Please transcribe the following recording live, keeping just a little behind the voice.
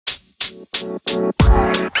Hello,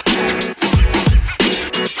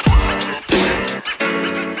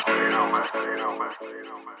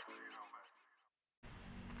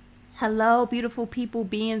 beautiful people,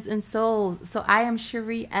 beings, and souls. So I am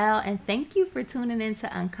Cherie L, and thank you for tuning in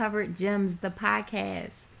to Uncovered Gems, the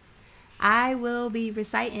podcast. I will be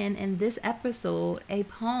reciting in this episode a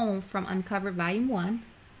poem from Uncovered Volume 1,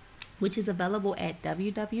 which is available at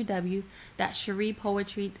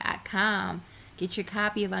www.cheriepoetry.com. Get your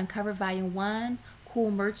copy of Uncovered Volume 1, cool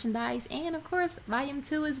merchandise, and of course, Volume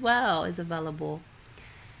 2 as well is available.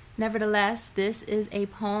 Nevertheless, this is a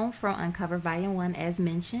poem from Uncovered Volume 1 as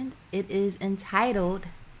mentioned. It is entitled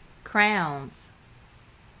Crowns.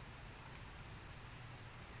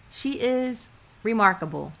 She is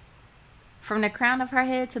remarkable. From the crown of her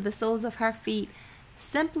head to the soles of her feet,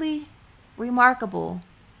 simply remarkable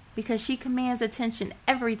because she commands attention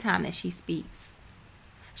every time that she speaks.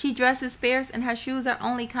 She dresses fierce and her shoes are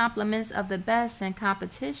only compliments of the best, and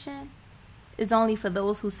competition is only for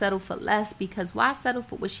those who settle for less, because why settle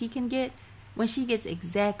for what she can get when she gets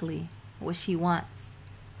exactly what she wants?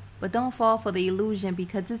 But don't fall for the illusion,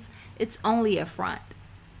 because it's only a front.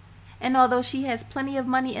 And although she has plenty of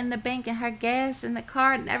money in the bank and her gas in the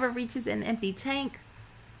car never reaches an empty tank,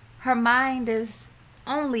 her mind is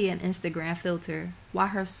only an Instagram filter while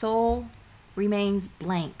her soul remains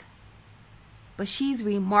blank. But she's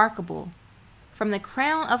remarkable from the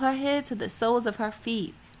crown of her head to the soles of her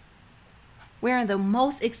feet, wearing the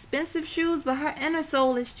most expensive shoes, but her inner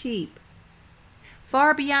soul is cheap.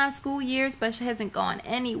 Far beyond school years, but she hasn't gone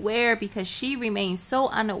anywhere because she remains so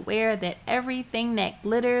unaware that everything that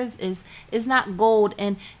glitters is not gold.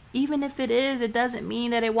 And even if it is, it doesn't mean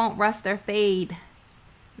that it won't rust or fade.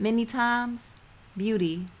 Many times,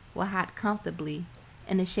 beauty will hide comfortably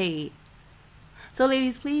in the shade. So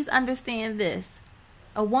ladies, please understand this.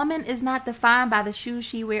 A woman is not defined by the shoes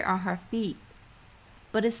she wears on her feet,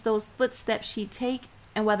 but it's those footsteps she takes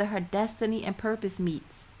and whether her destiny and purpose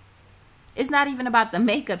meets. It's not even about the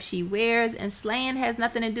makeup she wears, and slaying has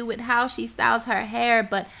nothing to do with how she styles her hair,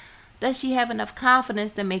 but does she have enough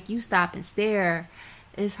confidence to make you stop and stare?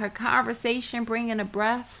 Is her conversation bringing a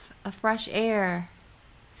breath of fresh air?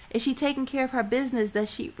 Is she taking care of her business? Does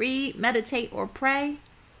she read, meditate, or pray?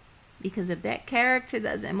 Because if that character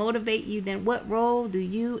doesn't motivate you, then what role do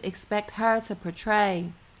you expect her to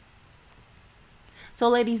portray? So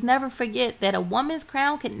ladies, never forget that a woman's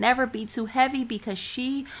crown can never be too heavy, because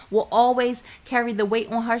she will always carry the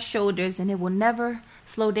weight on her shoulders, and it will never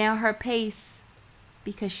slow down her pace,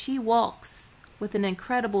 because she walks with an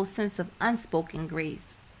incredible sense of unspoken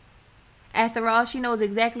grace. After all, she knows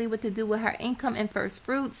exactly what to do with her income and first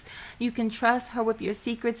fruits. You can trust her with your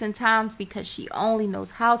secrets and times, because she only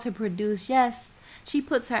knows how to produce. Yes, she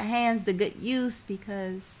puts her hands to good use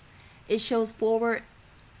because it shows forward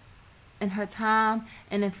in her time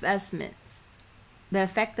and investments. The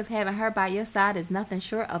effect of having her by your side is nothing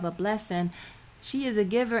short of a blessing. She is a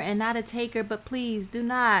giver and not a taker, but please do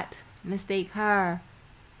not mistake her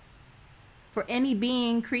for any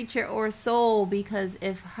being, creature, or soul, because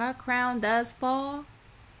if her crown does fall,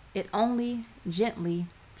 it only gently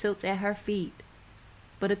tilts at her feet.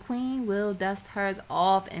 But a queen will dust hers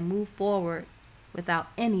off and move forward without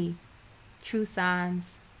any true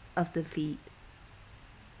signs of defeat.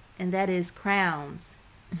 And that is Crowns,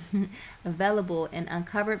 available in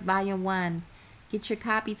Uncovered Volume 1. Get your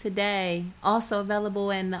copy today. Also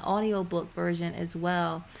available in the audiobook version as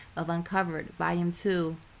well of Uncovered Volume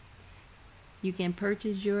 2. You can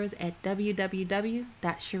purchase yours at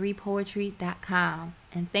www.cheriepoetry.com.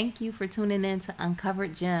 And thank you for tuning in to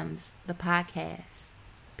Uncovered Gems, the podcast.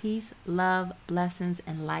 Peace, love, blessings,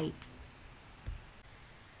 and light.